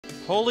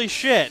Holy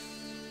shit!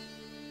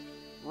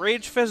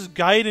 Ragefest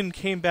Gaiden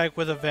came back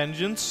with a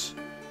vengeance.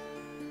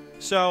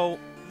 So,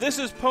 this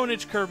is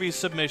PwnageKirby's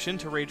submission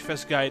to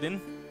Ragefest Gaiden.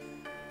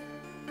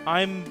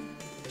 I'm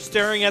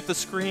staring at the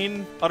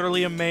screen,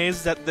 utterly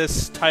amazed at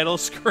this title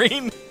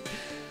screen.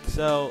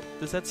 So,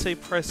 does that say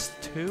press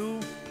 2?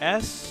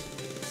 S?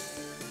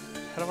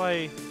 How do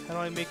I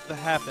make that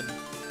happen?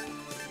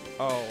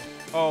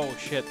 Oh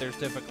shit, there's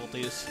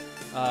difficulties.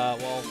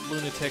 Well,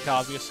 lunatic,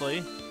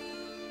 obviously.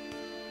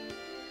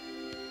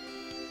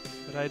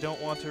 But I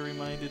don't want to be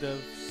reminded of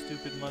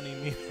stupid money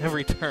me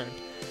every turn.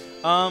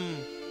 Well,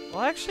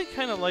 I actually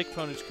kind of like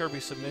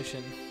PwnageKirby's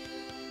submission.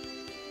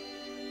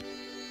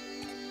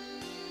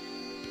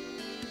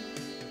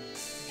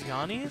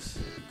 Johnny's?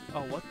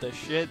 Oh, what the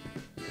shit?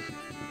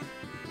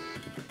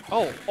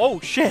 Oh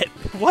shit!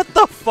 What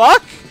the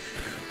fuck?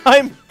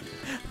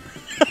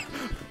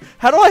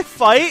 How do I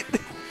fight?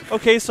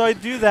 Okay, so I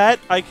do that.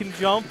 I can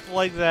jump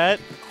like that.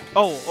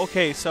 Oh,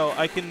 okay, so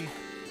I can...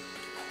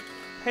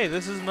 Hey,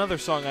 this is another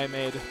song I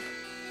made.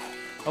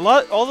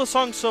 All the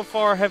songs so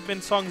far have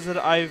been songs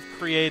that I've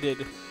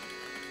created.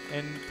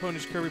 And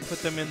PwnageKirby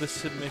put them in the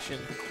submission.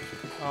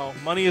 Oh,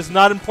 money is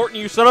not important,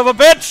 you son of a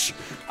bitch!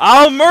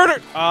 I'll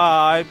murder...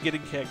 I'm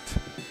getting kicked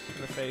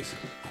in the face.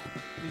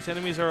 These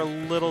enemies are a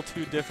little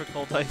too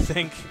difficult, I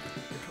think.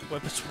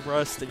 Weapons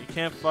rust, and you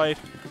can't fight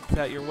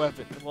without your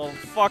weapon. Well,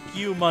 fuck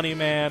you, money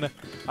man.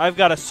 I've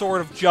got a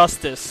sword of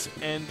justice,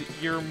 and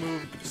your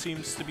move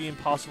seems to be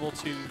impossible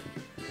to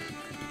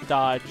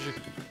dodge.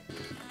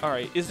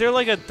 Alright, is there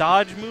like a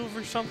dodge move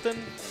or something?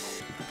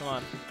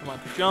 Come on,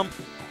 jump.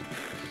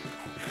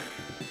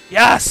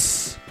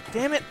 Yes!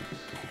 Damn it!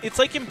 It's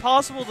like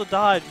impossible to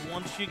dodge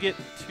once you get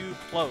too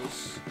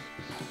close.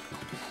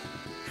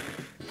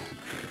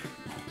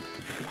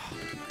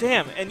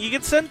 Damn, and you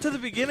get sent to the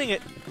beginning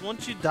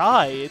once you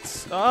die.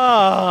 It's,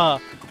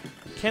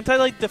 can't I,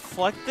 like,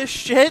 deflect this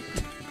shit?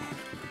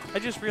 I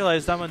just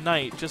realized I'm a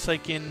knight, just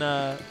like in,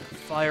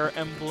 Fire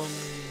Emblem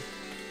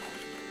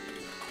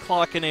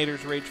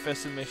Clockinator's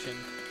Ragefest mission.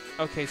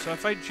 Okay, so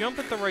if I jump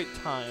at the right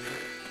time...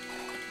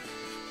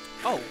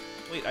 Oh,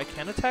 wait, I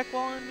can attack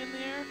while I'm in the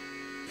air?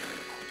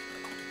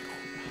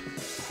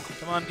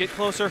 Come on, get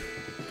closer.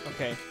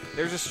 Okay,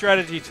 there's a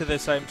strategy to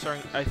this, I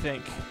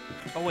think.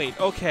 Oh wait,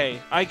 okay,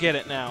 I get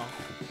it now.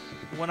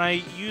 When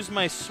I use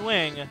my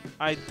swing,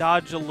 I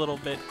dodge a little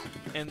bit,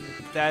 and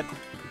that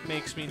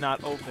makes me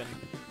not open.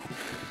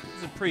 This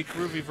is a pretty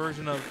groovy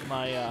version of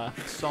my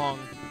song.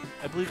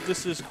 I believe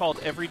this is called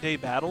Everyday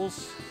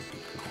Battles.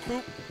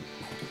 Boop.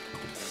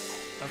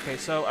 Okay,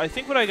 so I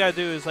think what I gotta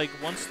do is, like,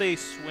 once they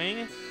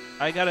swing,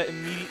 I gotta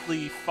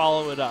immediately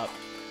follow it up.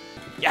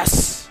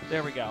 Yes!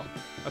 There we go.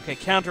 Okay,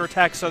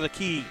 counterattacks are the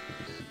key.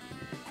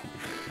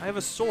 I have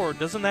a sword.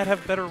 Doesn't that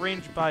have better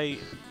range by,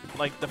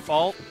 like,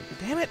 default?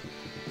 Damn it!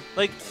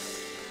 Like,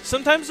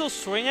 sometimes they'll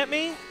swing at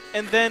me,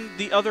 and then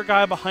the other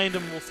guy behind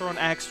him will throw an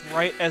axe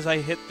right as I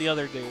hit the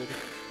other dude.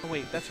 Oh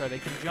wait, that's right, I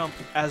can jump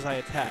as I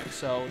attack,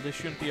 so this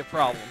shouldn't be a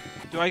problem.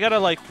 Do I gotta,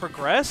 like,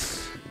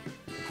 progress?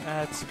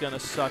 That's gonna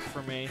suck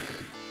for me.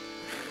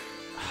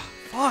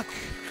 Fuck!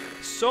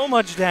 So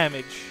much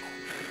damage!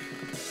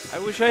 I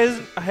wish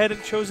I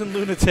hadn't chosen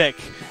Lunatic.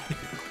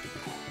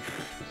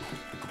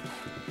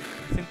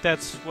 I think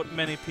that's what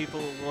many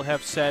people will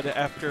have said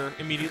after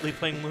immediately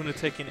playing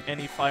Lunatic in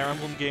any Fire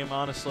Emblem game,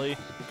 honestly.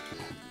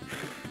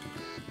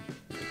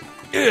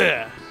 Ugh!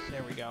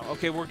 There we go.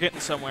 Okay, we're getting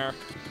somewhere.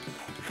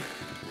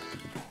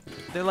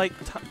 They're like...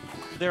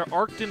 they're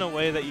arced in a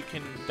way that you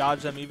can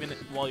dodge them even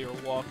while you're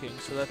walking,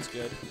 so that's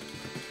good.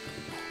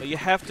 But you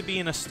have to be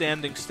in a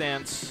standing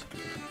stance,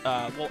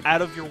 well,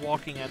 out of your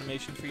walking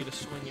animation for you to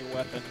swing your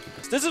weapon.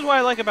 This is what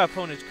I like about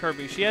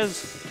PwnageKirby. She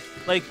has,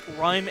 like,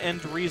 rhyme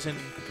and reason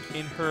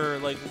in her,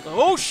 like...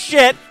 Oh,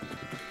 shit!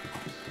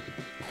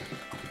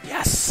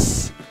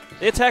 Yes!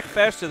 They attack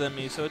faster than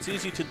me, so it's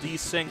easy to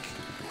desync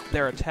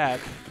their attack.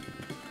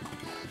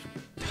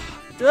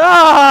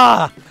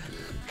 Ah!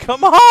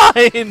 Come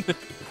on!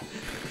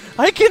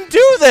 I can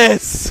do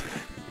this!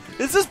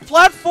 This is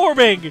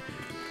platforming!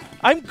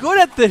 I'm good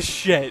at this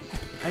shit!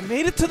 I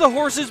made it to the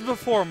horses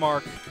before,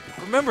 Mark.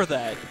 Remember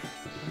that.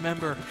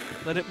 Remember,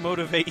 let it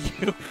motivate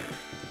you.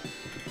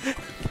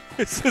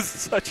 This is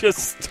such a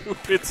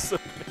stupid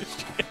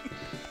submission.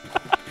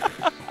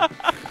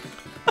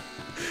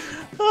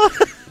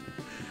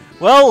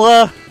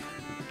 Well,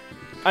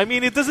 I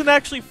mean, it doesn't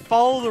actually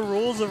follow the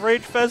rules of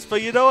Ragefest,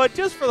 but you know what?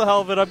 Just for the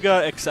hell of it, I'm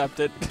gonna accept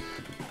it.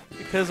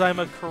 Because I'm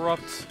a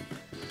corrupt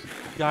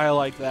guy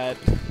like that.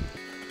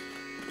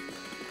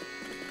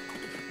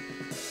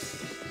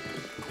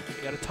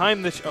 You gotta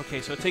time this.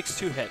 Okay, so it takes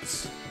 2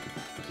 hits.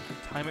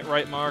 Time it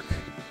right, Mark.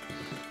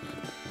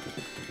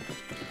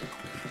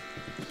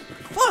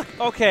 Fuck!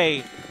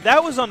 Okay,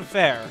 that was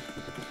unfair.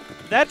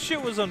 That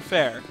shit was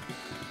unfair.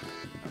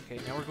 Okay,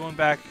 now we're going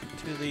back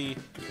to the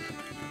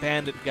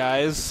bandit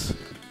guys.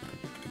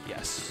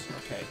 Yes,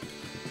 okay.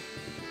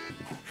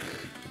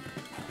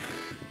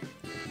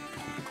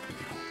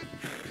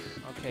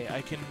 Okay,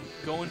 I can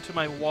go into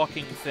my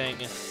walking thing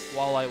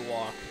while I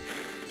walk.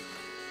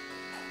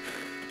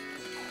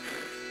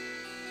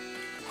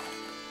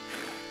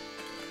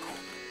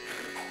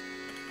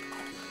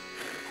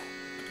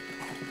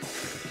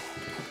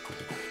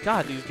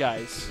 God, these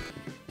guys.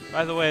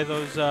 By the way,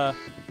 those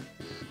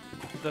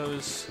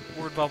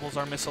word bubbles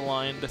are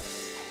misaligned.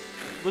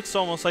 Looks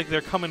almost like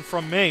they're coming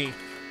from me.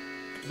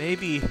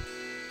 Maybe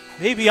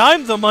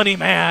I'm the money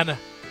man!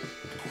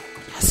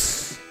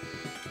 Yes!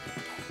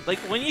 Like,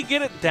 when you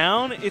get it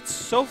down, it's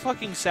so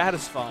fucking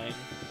satisfying.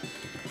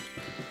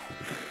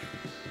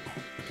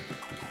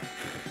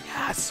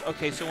 Yes!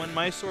 Okay, so when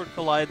my sword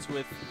collides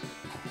with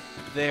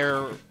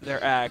their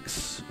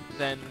axe,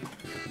 then,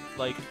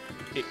 like,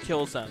 it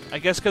kills them. I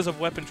guess because of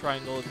weapon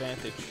triangle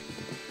advantage.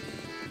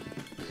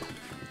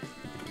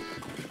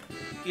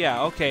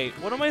 Yeah, okay.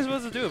 What am I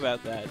supposed to do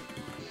about that?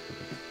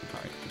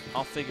 Alright,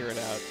 I'll figure it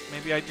out.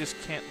 Maybe I just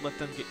can't let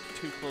them get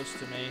too close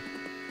to me.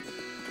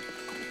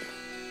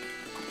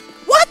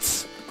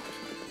 What?!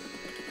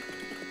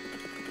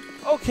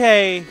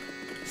 Okay.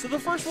 So the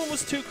first one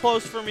was too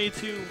close for me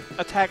to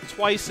attack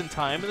twice in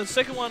time, and the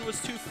second one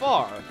was too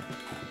far.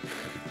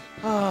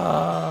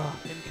 Ah,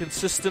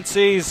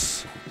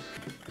 inconsistencies.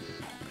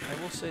 I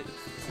will say...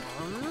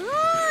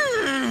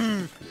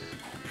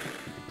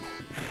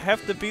 I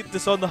have to beat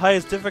this on the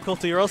highest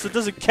difficulty or else it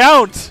doesn't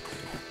count!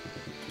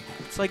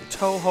 It's like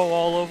Toho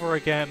all over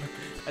again.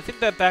 I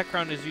think that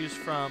background is used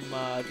from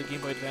the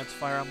Game Boy Advance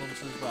Fire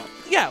Emblems as well.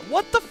 Yeah,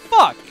 what the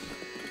fuck?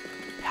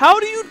 How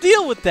do you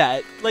deal with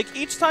that? Like,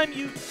 each time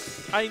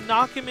I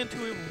knock him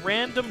into a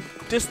random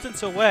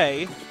distance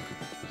away,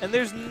 and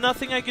there's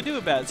nothing I can do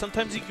about it.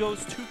 Sometimes he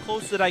goes too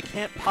close that I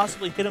can't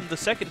possibly hit him the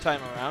second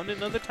time around,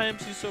 and other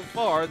times he's so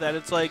far that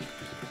it's like...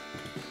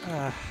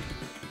 it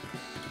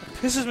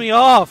pisses me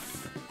off!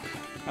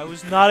 I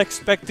was not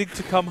expecting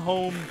to come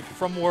home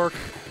from work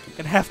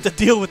and have to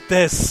deal with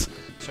this.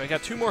 So I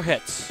got 2 more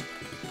hits.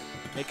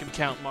 Make him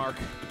count, Mark.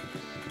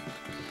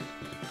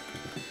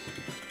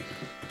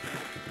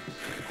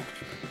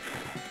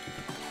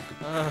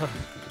 Well,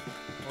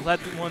 that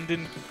one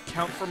didn't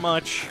count for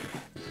much.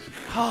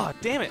 Ah,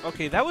 damn it.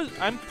 Okay, that was...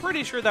 I'm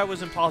pretty sure that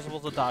was impossible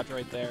to dodge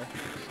right there.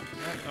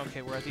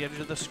 Okay, we're at the edge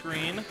of the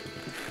screen.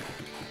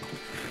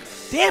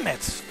 Damn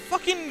it!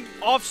 Fucking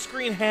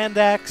off-screen hand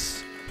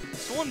axe.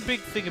 So one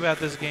big thing about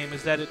this game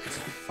is that it's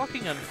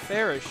fucking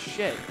unfair as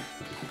shit.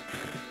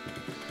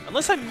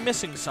 Unless I'm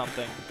missing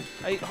something.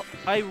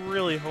 I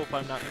really hope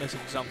I'm not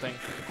missing something.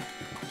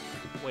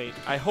 Wait,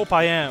 I hope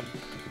I am.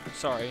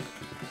 Sorry.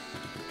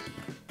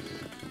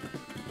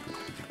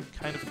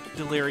 Kind of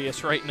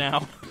delirious right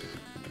now.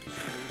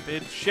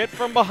 Stupid shit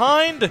from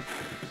behind!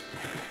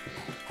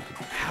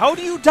 How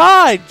do you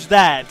dodge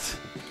that?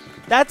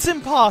 That's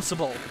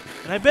impossible.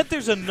 And I bet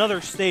there's another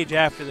stage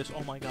after this.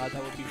 Oh my god,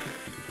 that would be...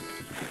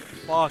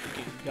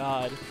 Fucking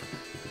god.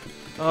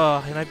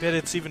 And I bet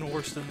it's even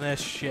worse than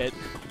this shit.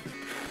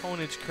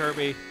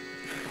 PwnageKirby.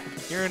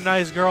 You're a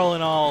nice girl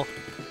and all.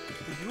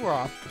 You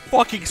are a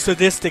fucking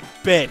sadistic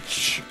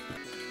bitch.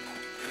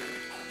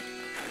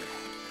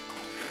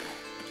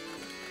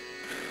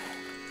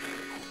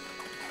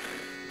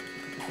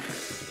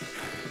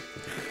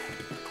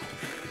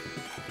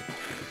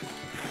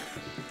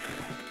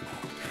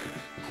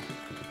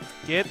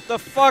 Get the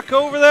fuck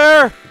over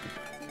there!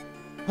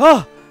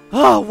 What?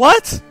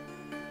 What?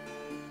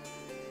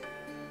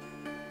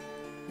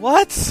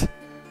 What?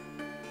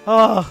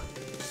 Oh,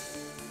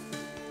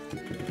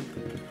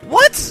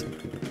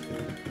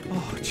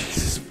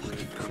 Jesus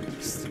fucking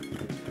Christ.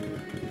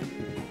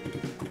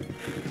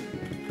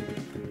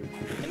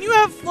 And you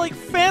have, like,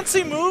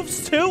 fancy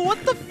moves, too?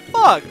 What the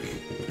fuck?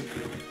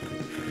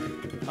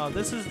 Oh,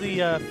 this is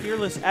the,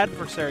 Fearless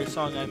Adversary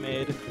song I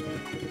made.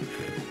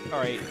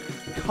 Alright.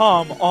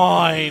 Come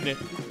on!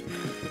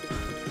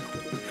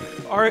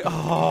 Alright,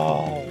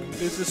 oh,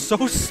 this is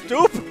so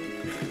stupid!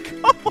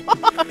 Come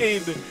on!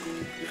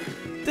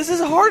 This is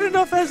hard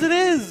enough as it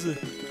is!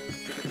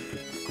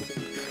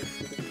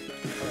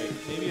 Alright,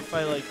 maybe if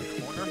I, like,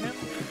 corner him?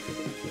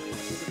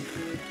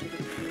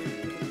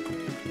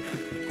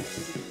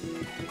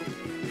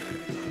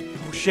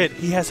 Oh shit,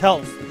 he has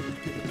health!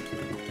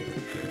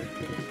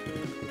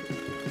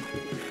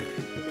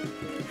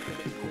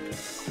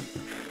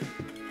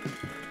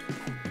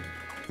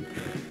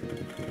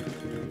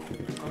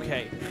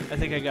 Okay, I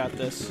think I got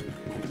this.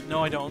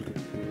 No, I don't.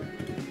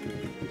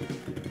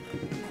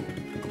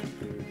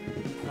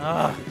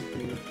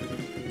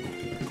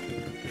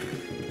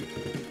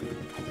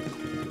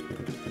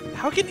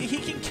 How can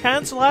he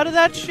cancel out of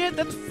that shit?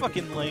 That's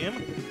fucking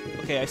lame.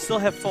 Okay, I still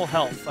have full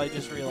health, I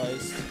just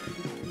realized.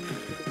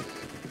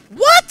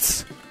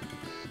 What?!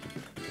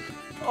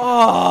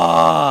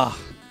 Oh,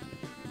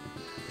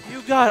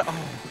 you got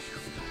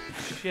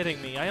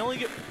shitting me. I only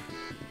get...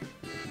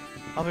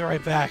 I'll be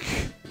right back.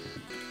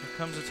 There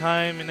comes a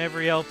time in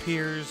every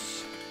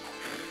LPer's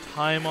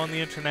time on the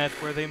internet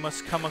where they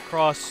must come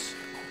across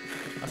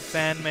a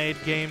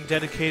fan-made game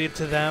dedicated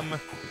to them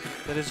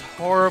that is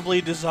horribly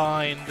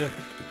designed.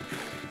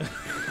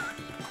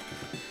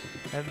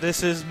 And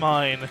this is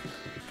mine.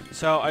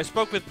 So, I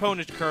spoke with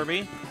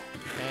PwnageKirby,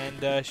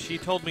 and she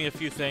told me a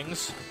few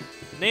things.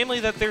 Namely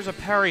that there's a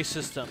parry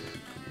system.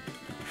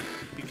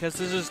 Because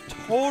this is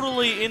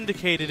totally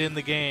indicated in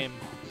the game.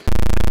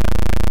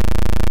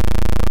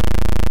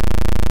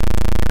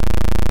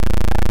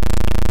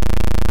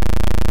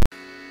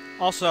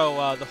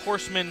 Also, the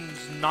horseman's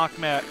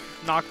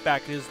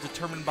knockback is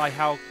determined by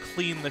how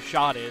clean the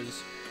shot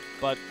is,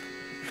 but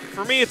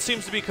for me it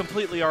seems to be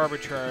completely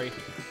arbitrary.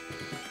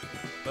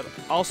 But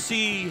I'll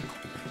see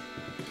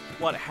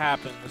what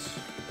happens.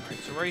 Alright,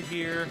 so right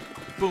here,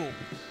 boom.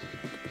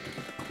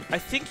 I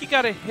think you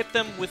gotta hit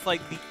them with,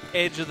 like, the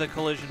edge of the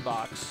collision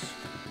box.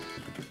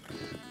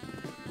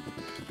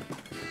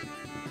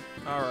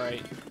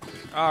 Alright.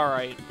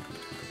 Alright.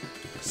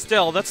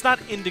 Still, that's not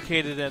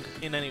indicated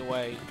in any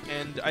way,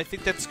 and I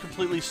think that's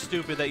completely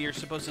stupid that you're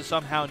supposed to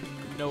somehow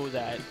know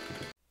that.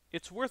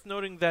 It's worth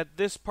noting that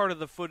this part of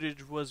the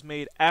footage was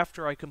made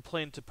after I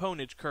complained to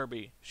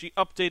PwnageKirby. She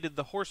updated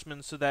the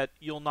horsemen so that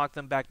you'll knock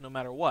them back no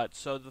matter what,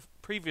 so the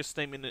previous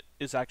statement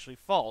is actually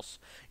false.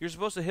 You're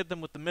supposed to hit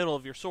them with the middle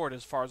of your sword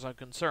as far as I'm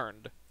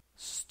concerned.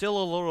 Still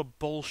a load of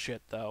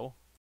bullshit, though.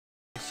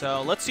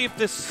 So, let's see if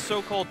this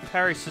so-called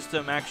parry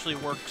system actually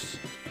works,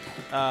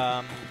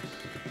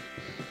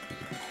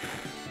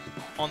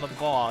 on the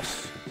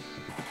boss.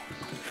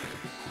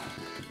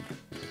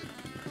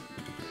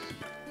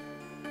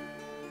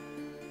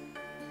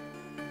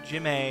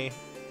 Jimmy,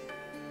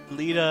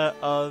 leader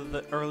of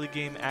the early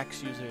game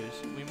axe users.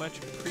 We much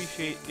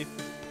appreciate if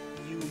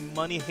you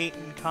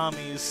money-hating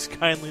commies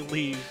kindly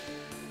leave.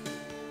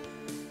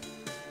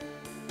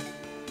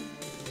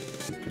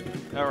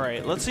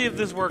 Alright, let's see if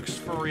this works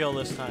for real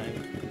this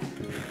time.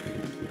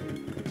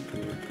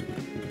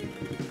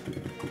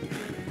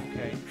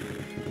 Okay.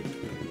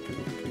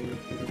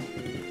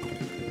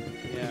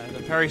 Yeah,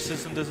 the parry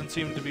system doesn't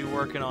seem to be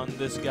working on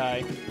this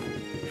guy.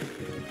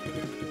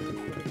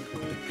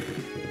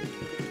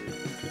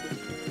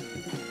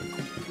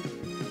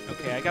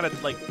 Okay, I gotta,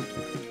 like,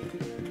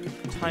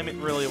 time it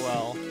really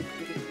well.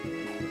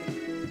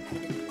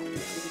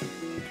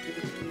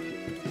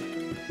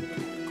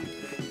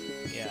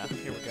 Yeah,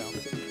 here we go.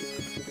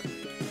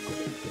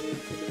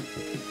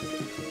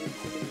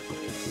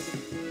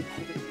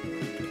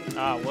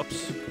 Ah,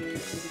 whoops.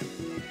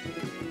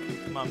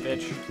 Come on,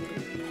 bitch.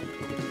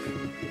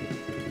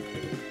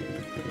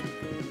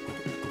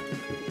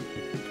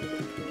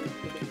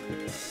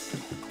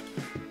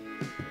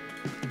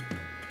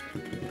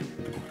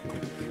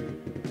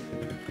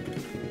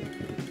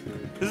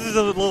 This is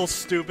a little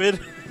stupid.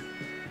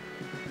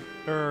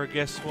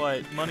 Guess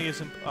what? Money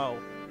isn't. Oh.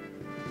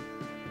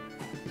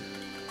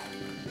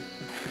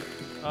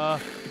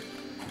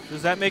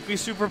 Does that make me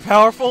super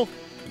powerful?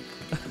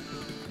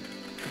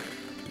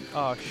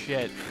 Oh,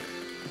 shit.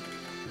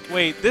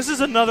 Wait, this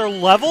is another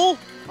level?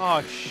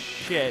 Oh,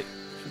 shit.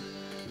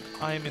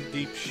 I'm in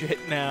deep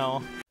shit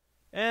now.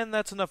 And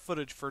that's enough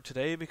footage for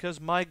today, because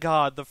my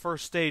god, the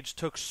first stage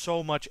took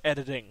so much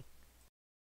editing.